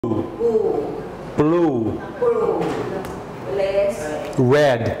blue, blue, blue, red,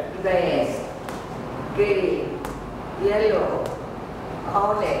 red, green, yellow,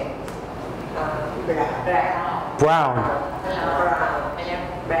 orange, black, brown.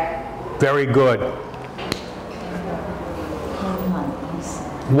 black. Very good.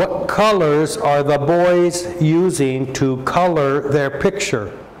 What colors are the boys using to color their picture?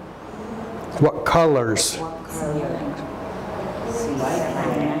 What colors?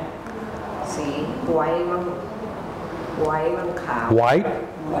 White?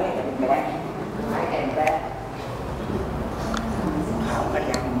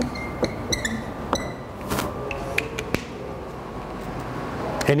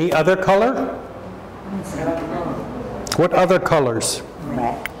 Any other color? What other colors?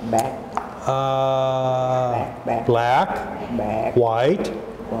 Black, Black, white.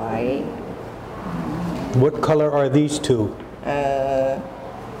 white, What color are these two?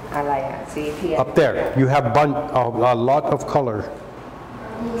 อะไรอะสีเทียน Up there, you have a lot of color.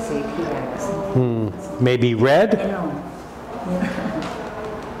 สีเทียน Maybe red?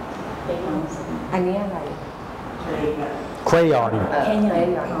 อันนี้อะไร Crayon.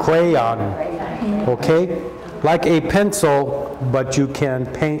 เครยอน Crayon. Okay? Like a pencil, but you can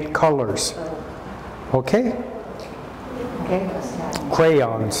paint colors. Okay?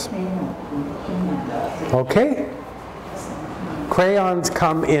 Crayons. Okay? Crayons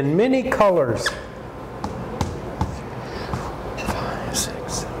come in many colors. 5,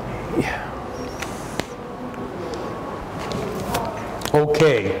 6, 7, 8.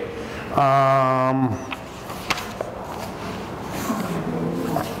 Okay.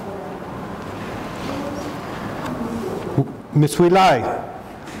 Miss Wilai,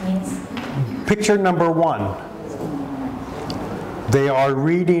 picture number 1. They are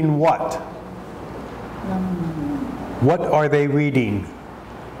reading what? What are they reading?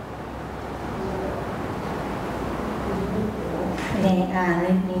 They are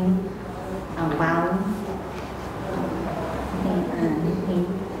reading about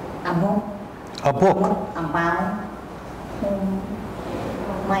a book A book. about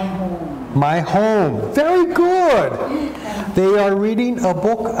my home. My home. Very good. They are reading a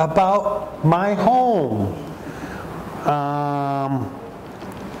book about my home.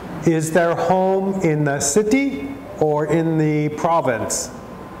 Is their home in the city or in the province?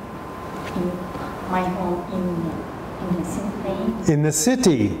 My home in the city. In the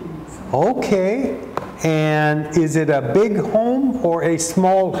city. Okay. And is it a big home or a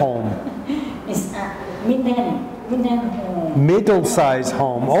small home? It's a middle home. Middle-sized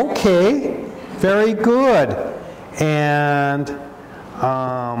home. Okay. Very good. And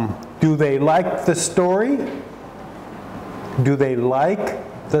do they like the story? Do they like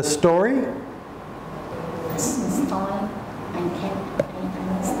the story? Story. I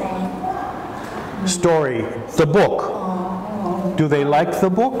understand. Story, the book. Oh, Do they like the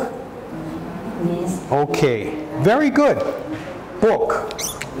book? yes. Okay, very good. Book.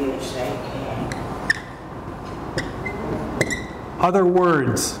 Other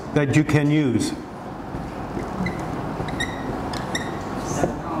words that you can use.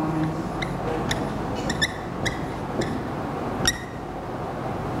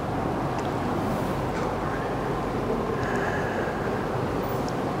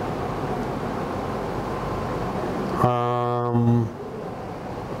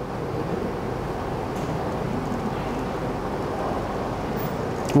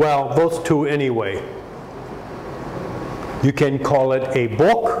 Well, those two anyway. You can call it a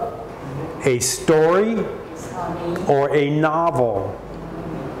book, a story, or a novel.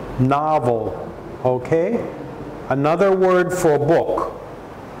 Novel, okay? Another word for book.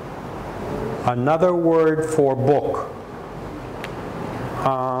 Another word for book.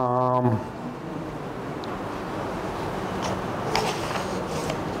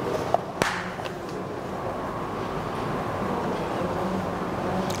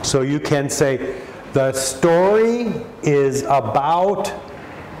 So you can say, the story is about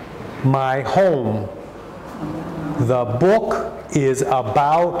my home. The book is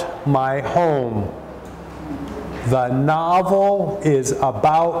about my home. The novel is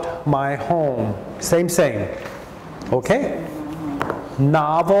about my home. Same. Okay?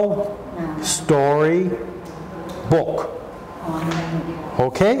 Novel, story, book.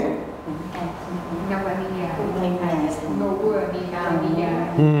 Okay?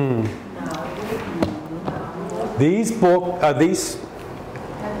 These these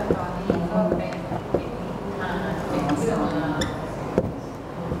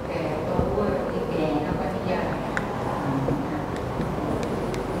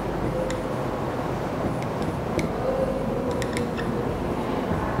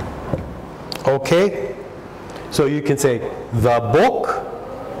Okay? So you can say, the book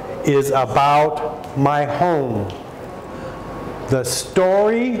is about my home. The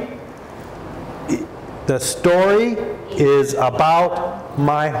story is about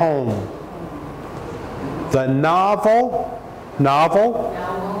my home. The novel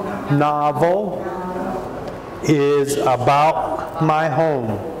is about my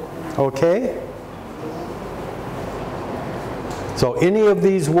home. Okay? So any of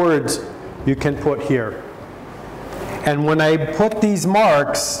these words you can put here. And when I put these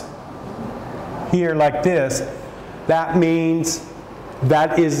marks here like this, that means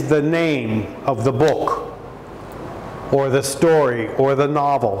that is the name of the book or the story or the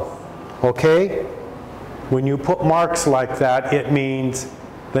novel. Okay? When you put marks like that, it means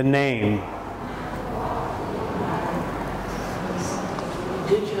the name.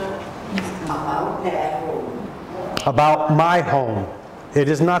 About my home. It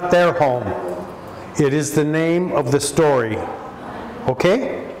is not their home. It is the name of the story.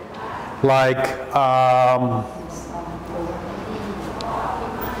 Okay? Like,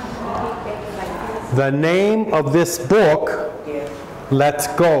 the name of this book, Let's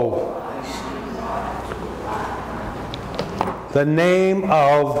Go. The name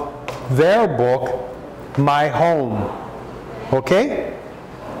of their book, My Home. Okay?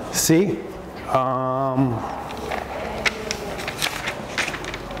 See?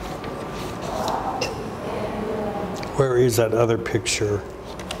 Where is that other picture?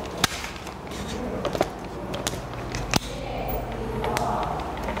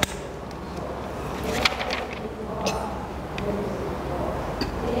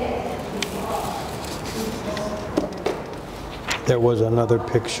 There was another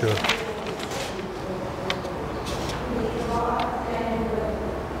picture.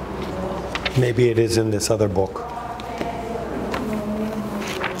 Maybe it is in this other book.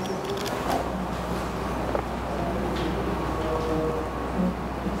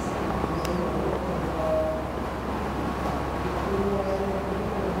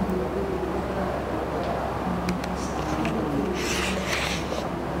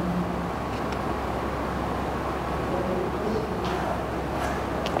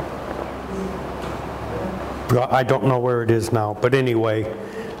 I don't know where it is now, but anyway,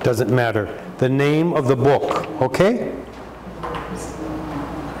 doesn't matter. The name of the book, okay?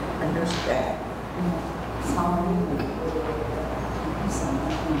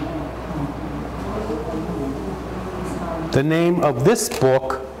 The name of this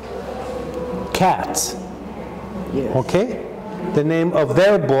book, Cats. Yes. Okay? The name of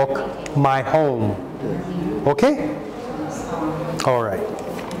their book, My Home. Okay? All right.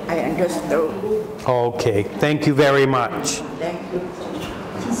 I understood. Okay, thank you very much. Thank you.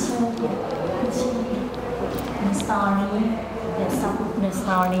 The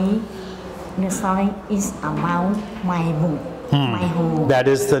story is about my book, my home. That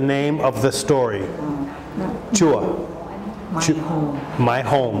is the name of the story. Chua. My home. My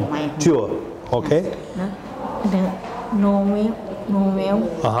home. My home. Chua. Okay? The novel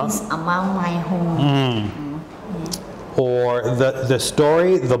Uh-huh. is about my home. Or the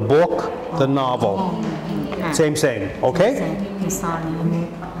story, the book, the novel. Same, okay? The story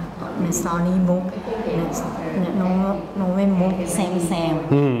book, the novel book, same.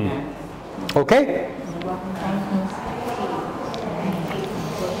 Okay?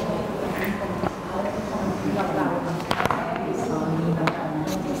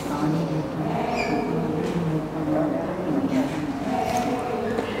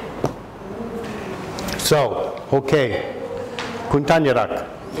 So, okay. Kuntanyarak.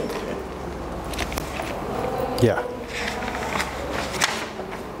 Yeah.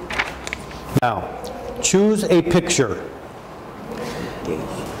 Now, choose a picture.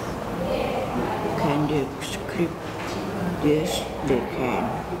 Can they script? Yes, they can.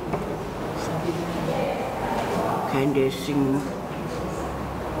 Can they sing?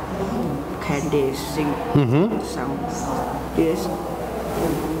 Can they sing songs? Yes,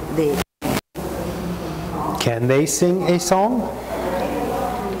 they. Can they sing a song?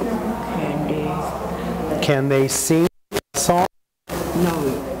 Can they? Can they sing a song? No.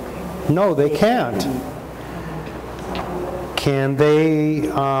 No, they can't. Can they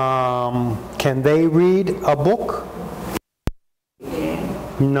read a book?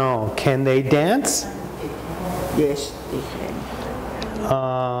 No. Can they dance? Yes, they can.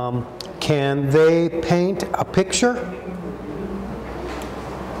 Can they paint a picture?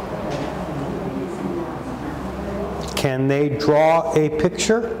 Can they draw a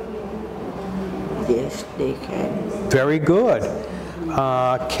picture? Yes, they can. Very good.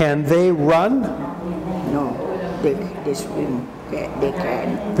 Can they run? No, they swim. They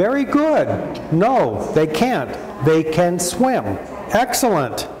can. Very good. No, they can't. They can swim.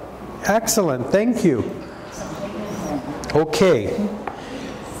 Excellent. Excellent. Thank you. Okay.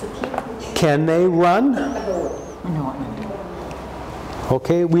 Can they run? No.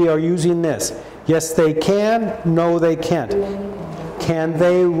 Okay, we are using this. Yes, they can. No, they can't. Can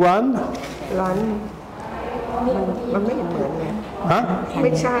they run? ร้อนมันไม่เหมือนไง Huh? ไ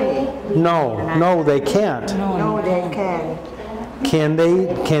ม่ใช่ No, no, they can't. no they can Can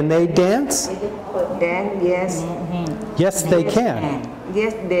they dance? then yes Yes, they can.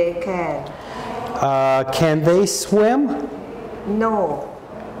 yes they can Can they swim? no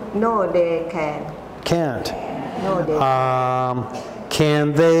they can Can't. no they Can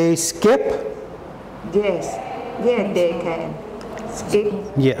they skip? yes they can skip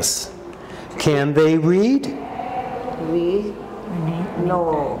Yes. Can they read? read no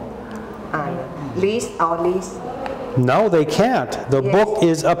list or list No, they can't. The Yes. book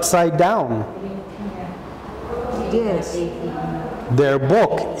is upside down. yes Their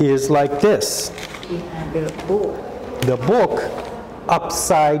book is like this. the book The book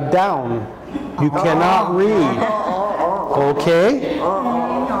upside down. You cannot read. Okay?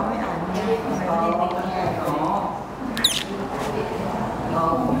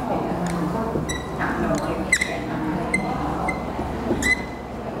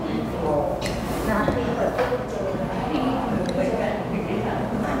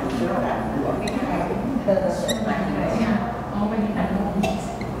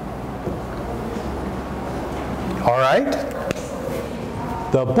 All right?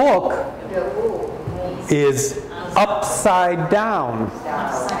 The book is upside down.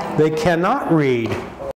 They cannot read.